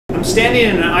I'm standing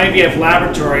in an IVF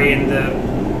laboratory, and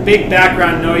the big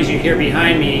background noise you hear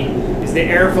behind me is the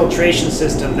air filtration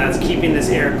system that's keeping this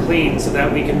air clean so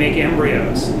that we can make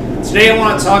embryos. Today I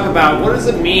want to talk about what does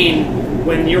it mean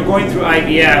when you're going through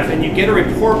IVF and you get a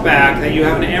report back that you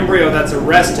have an embryo that's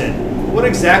arrested. What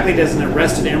exactly does an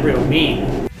arrested embryo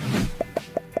mean?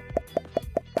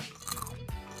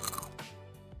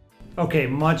 Okay,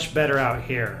 much better out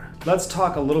here. Let's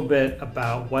talk a little bit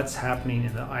about what's happening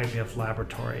in the IVF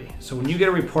laboratory. So when you get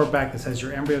a report back that says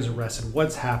your embryo is arrested,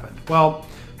 what's happened? Well,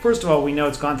 first of all, we know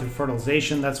it's gone through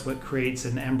fertilization. That's what creates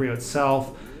an embryo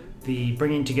itself, the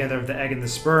bringing together of the egg and the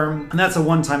sperm, and that's a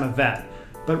one-time event.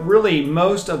 But really,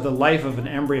 most of the life of an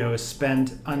embryo is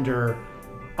spent under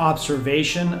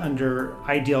observation, under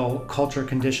ideal culture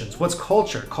conditions. What's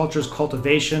culture? Culture is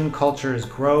cultivation, culture is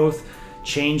growth,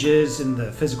 changes in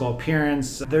the physical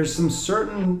appearance. There's some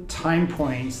certain time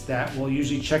points that we'll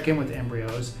usually check in with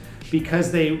embryos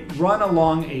because they run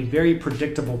along a very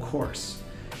predictable course.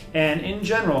 And in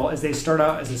general, as they start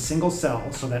out as a single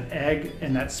cell, so that egg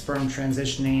and that sperm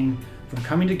transitioning from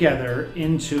coming together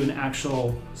into an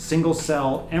actual single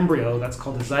cell embryo, that's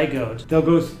called a zygote, they'll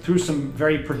go through some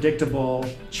very predictable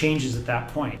changes at that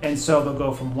point. And so they'll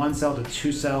go from 1 cell to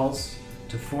 2 cells,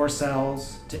 to 4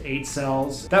 cells, to 8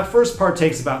 cells. That first part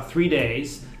takes about 3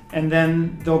 days, and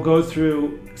then they'll go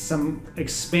through some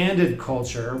expanded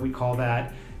culture, we call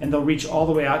that, and they'll reach all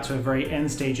the way out to a very end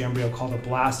stage embryo called a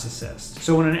blastocyst.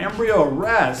 So when an embryo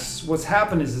arrests, what's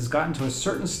happened is it's gotten to a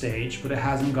certain stage, but it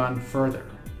hasn't gone further.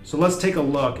 So let's take a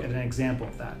look at an example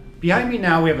of that. Behind me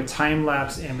now we have a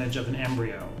time-lapse image of an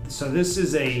embryo. So this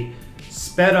is a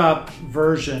sped up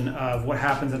version of what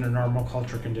happens under normal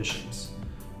culture conditions.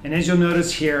 And as you'll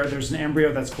notice here, there's an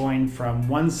embryo that's going from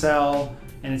 1 cell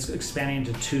and it's expanding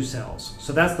into 2 cells.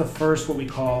 So that's the first, what we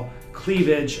call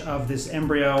cleavage of this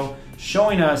embryo,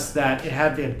 showing us that it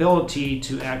had the ability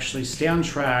to actually stay on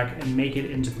track and make it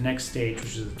into the next stage,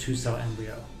 which is a 2-cell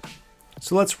embryo.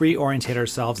 So let's reorientate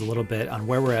ourselves a little bit on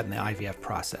where we're at in the IVF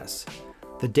process.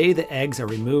 The day the eggs are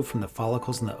removed from the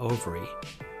follicles in the ovary,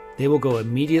 they will go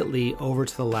immediately over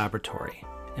to the laboratory.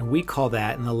 And we call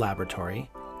that in the laboratory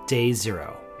day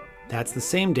 0. That's the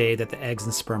same day that the eggs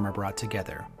and sperm are brought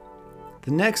together.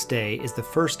 The next day is the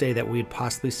first day that we'd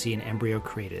possibly see an embryo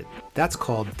created. That's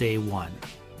called day 1.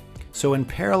 So in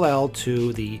parallel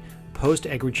to the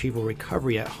post-egg retrieval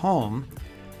recovery at home,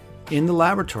 in the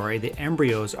laboratory, the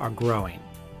embryos are growing.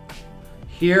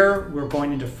 Here, we're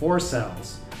going into 4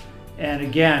 cells. And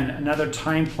again, another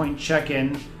time point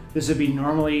check-in. This would be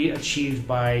normally achieved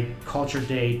by culture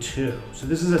day 2. So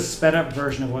this is a sped up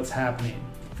version of what's happening.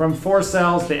 From 4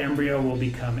 cells, the embryo will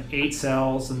become 8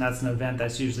 cells, and that's an event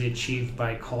that's usually achieved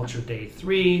by culture day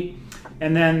 3.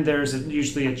 And then there's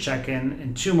usually a check-in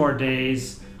in 2 more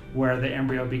days where the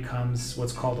embryo becomes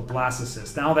what's called a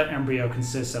blastocyst. Now that embryo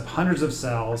consists of hundreds of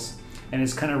cells and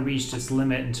has kind of reached its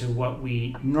limit into what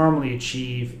we normally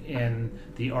achieve in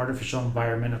the artificial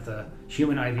environment of the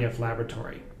human IVF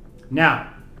laboratory.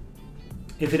 Now,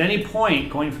 if at any point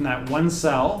going from that 1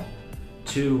 cell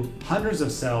to hundreds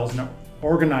of cells,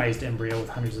 organized embryo with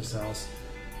hundreds of cells,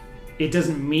 it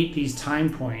doesn't meet these time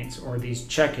points or these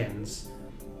check-ins,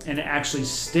 and it actually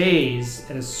stays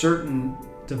at a certain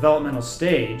developmental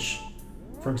stage.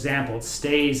 For example, it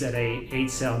stays at a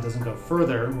 8 cell and doesn't go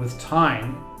further with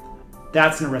time,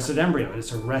 that's an arrested embryo.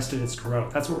 It's arrested its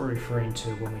growth. That's what we're referring to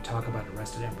when we talk about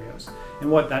arrested embryos.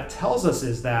 And what that tells us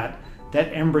is that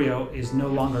that embryo is no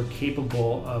longer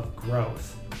capable of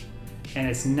growth, and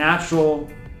its natural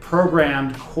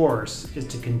programmed course is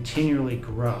to continually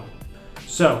grow.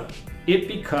 So it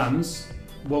becomes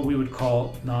what we would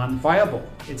call non-viable.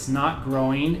 It's not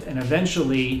growing, and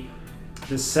eventually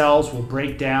the cells will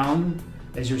break down,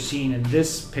 as you're seeing in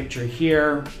this picture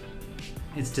here.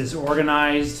 It's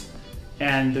disorganized,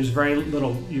 and there's very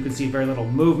little, you can see very little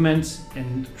movement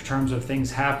in terms of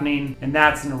things happening, and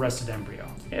that's an arrested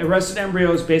embryo. Arrested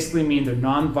embryos basically mean they're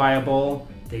non-viable.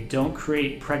 They don't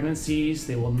create pregnancies,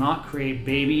 they will not create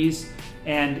babies,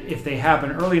 and if they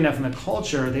happen early enough in the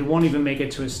culture, they won't even make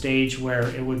it to a stage where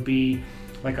it would be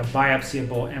like a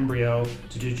biopsyable embryo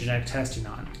to do genetic testing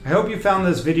on. I hope you found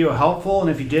this video helpful, and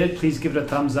if you did, please give it a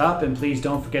thumbs up, and please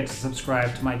don't forget to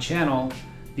subscribe to my channel,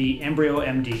 The Embryo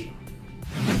MD.